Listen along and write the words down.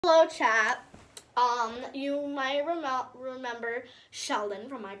Hello, chat. You might remember Sheldon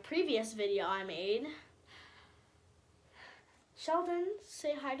from my previous video I made. Sheldon,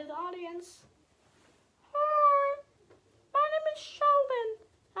 say hi to the audience. Hi, my name is Sheldon,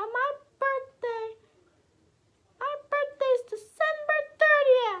 and my birthday's December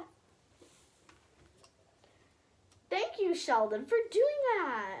 30th. Thank you, Sheldon, for doing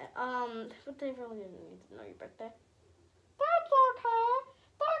that. But they really didn't need to know your birthday. That's okay.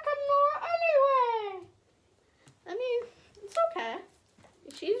 I can know anyway. I mean, it's okay.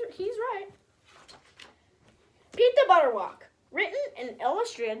 He's right. Pete the Butterwalk, written and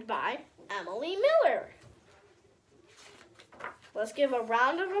illustrated by Emily Miller. Let's give a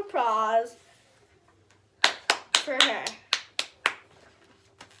round of applause for her.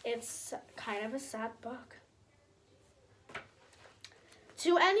 It's kind of a sad book.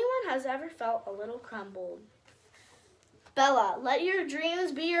 To anyone has ever felt a little crumbled. Bella, let your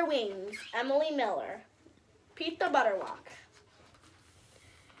dreams be your wings. Emily Miller. Pete the Butterwalk.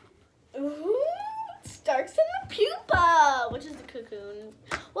 Ooh, Starks in the pupa, which is the cocoon.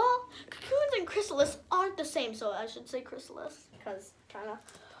 Well, cocoons and chrysalis aren't the same, so I should say chrysalis, because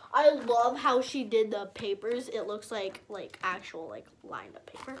I love how she did the papers. It looks like actual lined up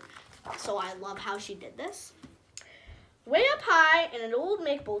paper. So I love how she did this. Way up high in an old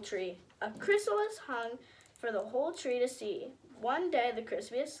maple tree, a chrysalis hung for the whole tree to see. One day, the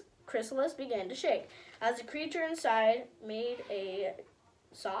chrysalis began to shake as the creature inside made a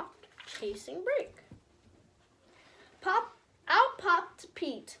soft, chasing break. Out popped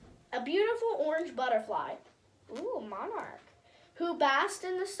Pete, a beautiful orange butterfly, monarch, who basked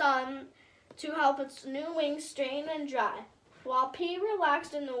in the sun to help its new wings straighten and dry, while Pete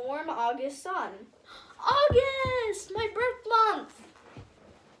relaxed in the warm August sun. August, my birth month!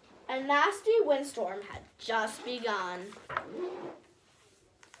 A nasty windstorm had just begun.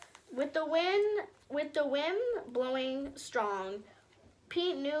 With the wind blowing strong,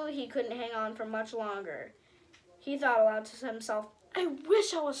 Pete knew he couldn't hang on for much longer. He thought aloud to himself, I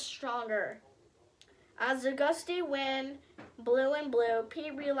wish I was stronger. As the gusty wind blew and blew,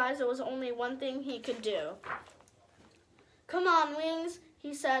 Pete realized there was only one thing he could do. Come on, wings,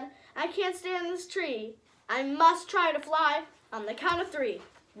 he said. I can't stay in this tree. I must try to fly on the count of 3.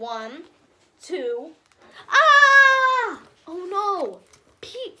 1, 2, ah! Oh no,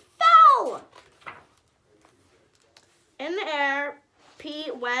 Pete fell! In the air,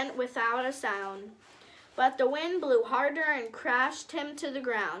 Pete went without a sound, but the wind blew harder and crashed him to the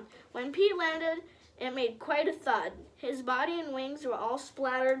ground. When Pete landed, it made quite a thud. His body and wings were all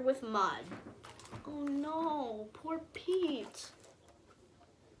splattered with mud. Oh no, poor Pete.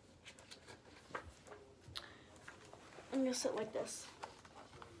 I'm gonna sit like this.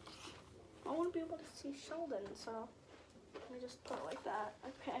 I want to be able to see Sheldon, so let me just put it like that.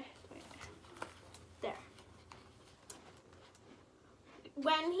 Okay, wait. There.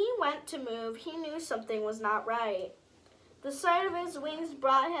 When he went to move, he knew something was not right. The sight of his wings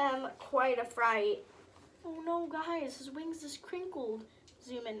brought him quite a fright. Oh no, guys, his wings is crinkled.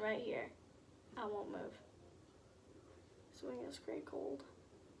 Zoom in right here. I won't move. His wing is crinkled.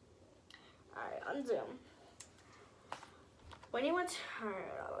 Alright, unzoom. When he went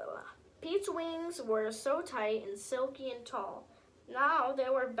Pete's wings were so tight and silky and tall. Now they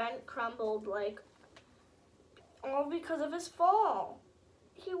were bent, crumbled, all because of his fall.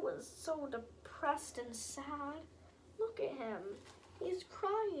 He was so depressed and sad. Look at him. He's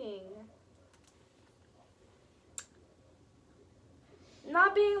crying.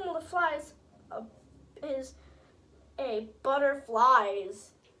 Not being able to fly is a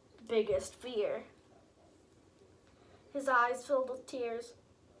butterfly's biggest fear. His eyes filled with tears.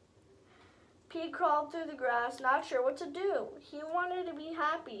 Pete crawled through the grass, not sure what to do. He wanted to be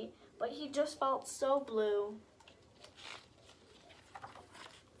happy, but he just felt so blue.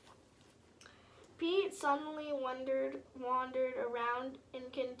 Pete suddenly wandered around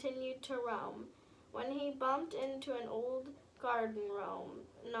and continued to roam when he bumped into an old garden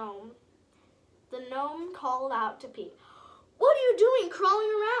gnome. The gnome called out to Pete, "What are you doing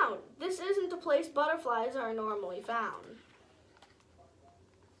crawling around? This isn't the place butterflies are normally found."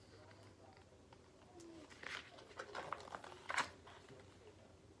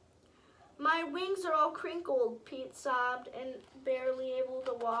 My wings are all crinkled, Pete sobbed, and barely able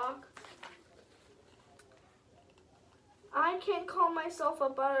to walk. I can't call myself a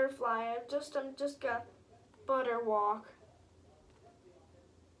butterfly. I'm just got Butterwalk.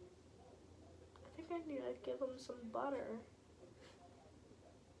 I think I need to give him some butter.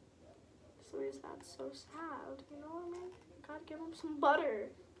 So he's not so sad, you know what I mean? Gotta give him some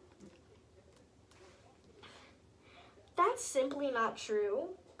butter. That's simply not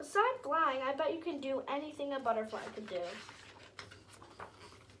true. Besides flying, I bet you can do anything a butterfly could do.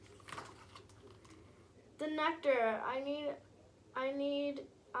 The nectar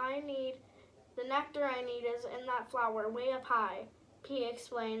the nectar I need is in that flower way up high, P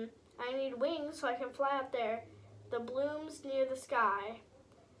explained. I need wings so I can fly up there. The blooms near the sky.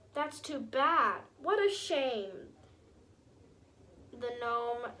 That's too bad. What a shame, the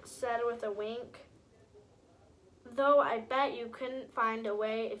gnome said with a wink. Though I bet you couldn't find a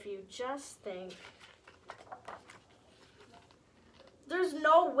way if you just think. There's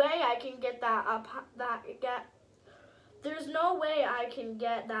no way I can get that up, There's no way I can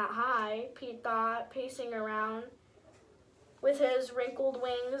get that high, Pete thought, pacing around with his wrinkled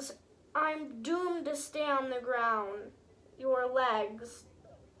wings. I'm doomed to stay on the ground. Your legs,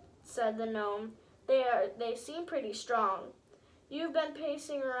 said the gnome. They seem pretty strong. You've been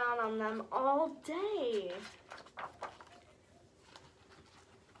pacing around on them all day.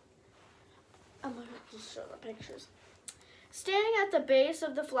 I'm going to just show the pictures. Standing at the base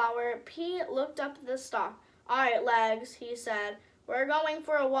of the flower, Pete looked up at the stalk. All right, Legs, he said. We're going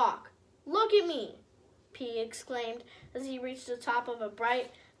for a walk. Look at me, Pete exclaimed as he reached the top of a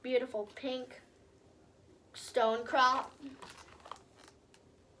bright, beautiful pink stone crop.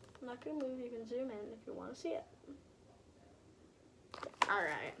 I'm not going to move. You can zoom in if you want to see it. All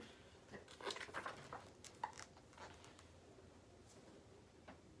right.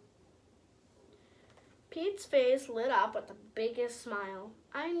 Pete's face lit up with the biggest smile.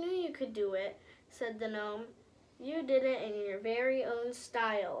 I knew you could do it, said the gnome. You did it in your very own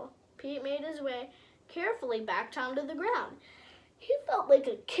style. Pete made his way carefully back down to the ground. He felt like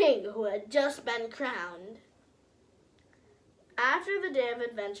a king who had just been crowned. After the day of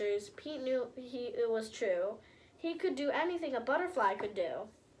adventures, Pete knew it was true. He could do anything a butterfly could do,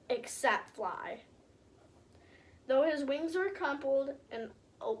 except fly. Though his wings were crumpled and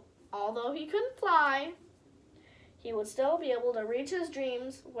although he couldn't fly, he would still be able to reach his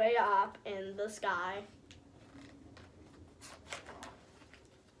dreams way up in the sky.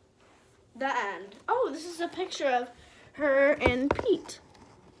 The end. Oh, this is a picture of her and Pete.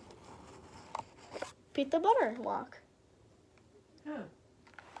 Pete the Butterwalk. Huh.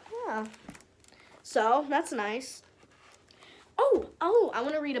 Yeah. So, that's nice. Oh, I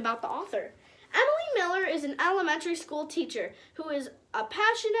want to read about the author. Emily Miller is an elementary school teacher who is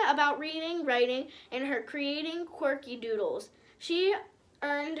passionate about reading, writing, and her creating quirky doodles. She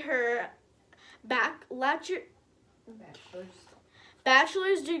earned her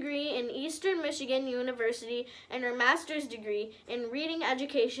bachelor's degree in Eastern Michigan University and her master's degree in reading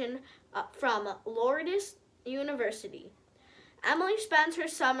education from Lourdes University. Emily spends her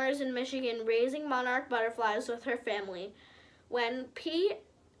summers in Michigan raising monarch butterflies with her family. When Pete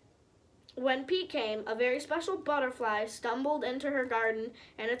came, a very special butterfly stumbled into her garden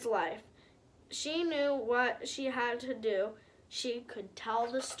and its life. She knew what she had to do. She could tell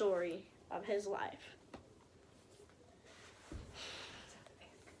the story of his life.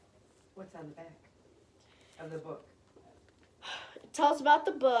 What's on the back of the book? It tells about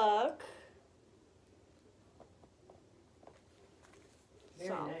the book. Very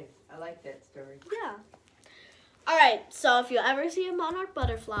nice. I like that story. Yeah. All right, so if you ever see a monarch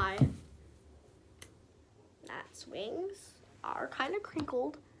butterfly, its wings are kind of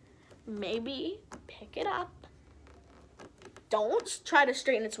crinkled, maybe pick it up. Don't try to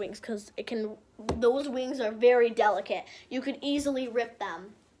straighten its wings because those wings are very delicate. You could easily rip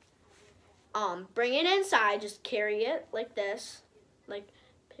them. Bring it inside, just carry it like this, like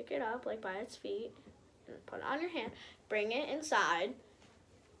pick it up like by its feet and put it on your hand. Bring it inside,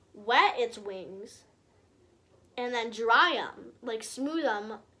 wet its wings, and then dry them, like smooth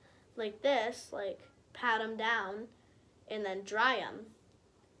them like this, like pat them down, and then dry them.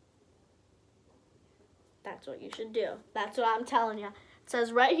 That's what you should do. That's what I'm telling you. It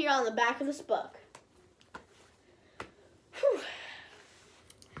says right here on the back of this book. Whew.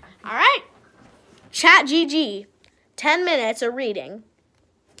 All right. Chat GG. 10 minutes of reading.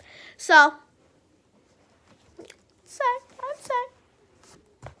 So, I'd say.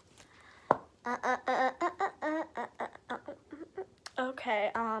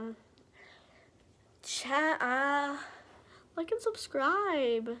 Okay, chat, like and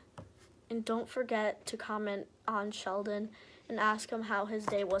subscribe. And don't forget to comment on Sheldon and ask him how his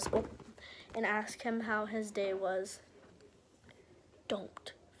day was.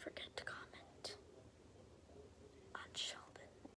 Don't.